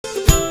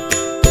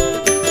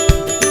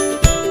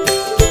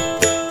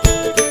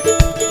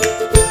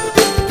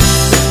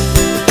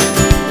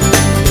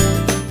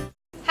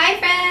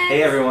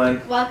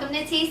welcome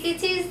to Tasty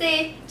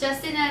Tuesday.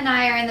 Justin and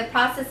I are in the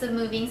process of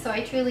moving, so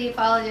I truly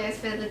apologize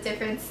for the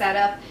different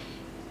setup.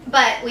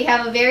 But we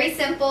have a very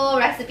simple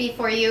recipe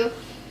for you.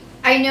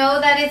 I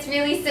know that it's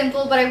really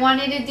simple, but I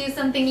wanted to do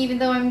something even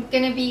though I'm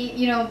going to be,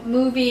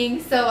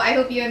 moving, so I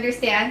hope you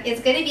understand.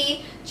 It's going to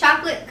be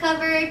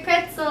chocolate-covered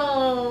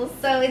pretzels.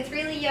 So it's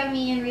really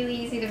yummy and really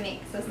easy to make,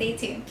 so stay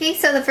tuned. Okay,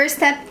 so the first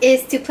step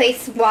is to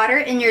place water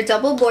in your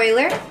double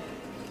boiler.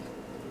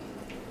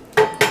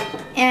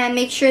 And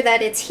make sure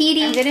that it's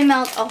heating. I'm going to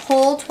melt a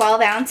whole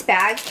 12-ounce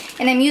bag,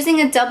 and I'm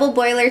using a double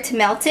boiler to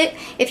melt it.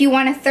 If you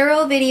want a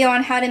thorough video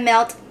on how to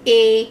melt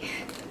a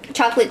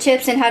chocolate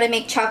chips and how to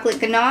make chocolate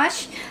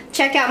ganache,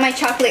 check out my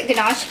chocolate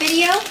ganache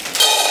video.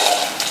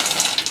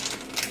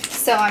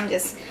 So I'm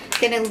just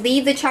going to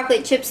leave the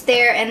chocolate chips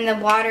there, and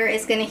the water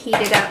is going to heat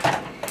it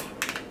up.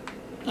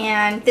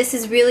 And this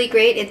is really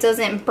great. It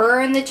doesn't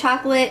burn the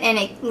chocolate and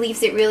it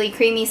leaves it really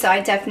creamy, so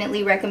I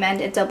definitely recommend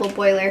a double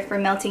boiler for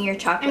melting your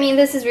chocolate. I mean,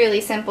 this is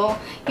really simple.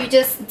 You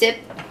just dip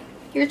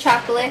your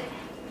chocolate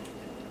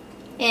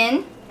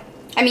in.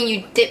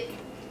 You dip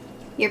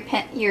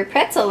your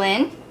pretzel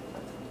in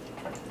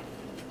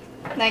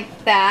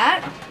like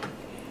that.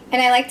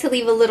 And I like to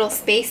leave a little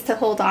space to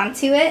hold on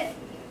to it.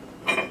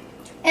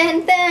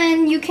 And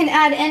then you can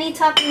add any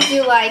toppings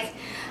you like.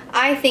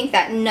 I think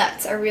that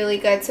nuts are really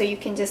good, so you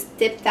can just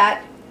dip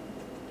that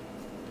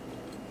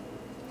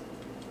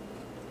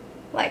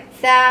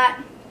like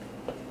that,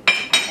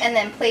 and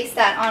then place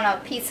that on a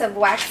piece of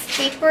wax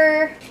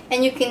paper,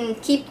 and you can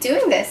keep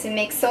doing this and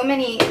make so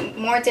many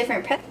more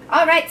different pretzels.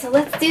 Alright, so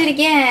let's do it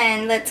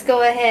again. Let's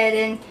go ahead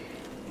and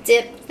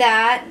dip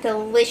that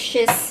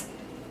delicious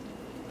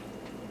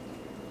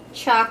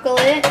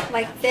chocolate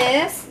like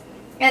this,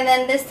 and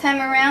then this time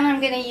around I'm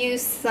going to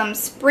use some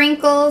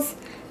sprinkles.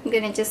 I'm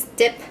going to just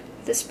dip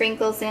the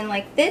sprinkles in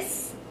like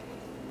this.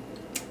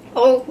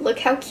 Oh, look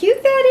how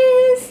cute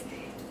that is.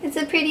 It's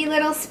a pretty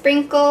little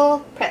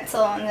sprinkle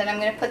pretzel, and then I'm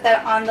going to put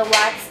that on the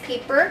wax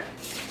paper.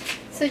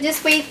 So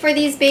just wait for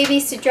these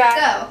babies to dry.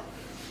 So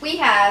we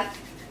have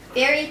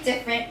very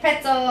different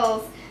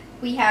pretzels.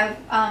 We have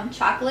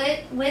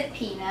chocolate with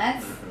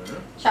peanuts,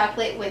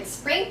 chocolate with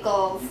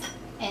sprinkles,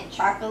 and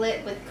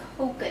chocolate with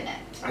coconut.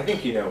 I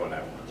think you know what I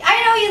want.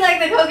 I know you like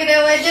the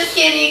coconut one, just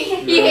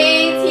kidding. He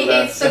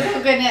hates the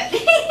coconut.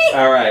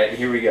 Alright,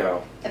 here we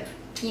go. The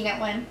peanut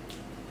one.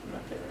 My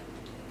favorite.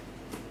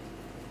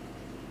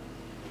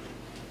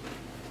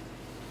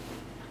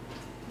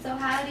 So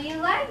how do you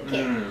like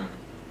it?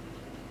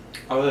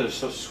 Oh, that is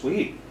so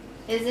sweet.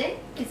 Is it?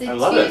 Is it I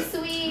love too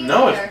sweet?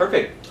 No, it's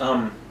perfect.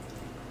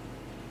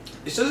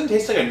 This doesn't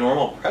taste like a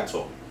normal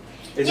pretzel.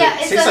 It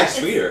tastes like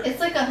sweeter. It's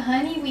like a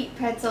honey wheat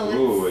pretzel.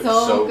 Ooh, it's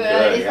so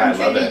good. It's yeah,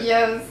 from Trader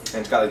Joe's.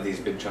 And it's got like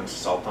these big chunks of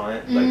salt on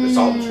it. Like the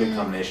salt and sweet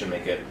combination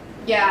make it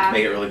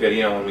really good.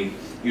 You know, when we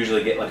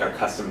usually get like our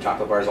custom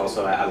chocolate bars,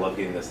 also I love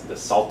getting the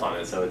salt on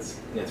it. So it's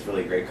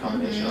really a great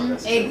combination on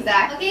this.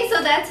 Exactly. Okay,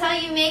 so that's how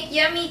you make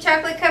yummy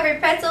chocolate covered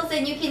pretzels,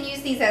 and you can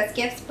use these as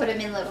gifts. Put them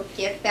in little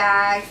gift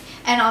bags,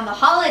 and on the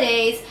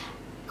holidays,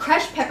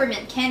 crush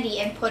peppermint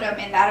candy and put them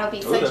in. That'll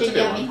be such a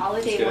yummy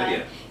holiday one.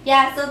 Idea.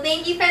 Yeah, so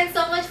thank you friends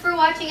so much for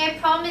watching. I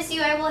promise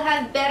you I will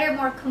have better,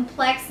 more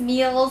complex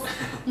meals,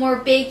 more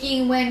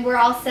baking when we're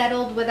all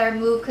settled with our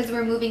move, because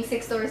we're moving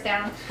 6 doors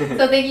down.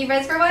 So thank you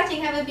friends for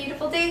watching. Have a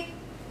beautiful day.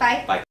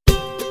 Bye. Bye.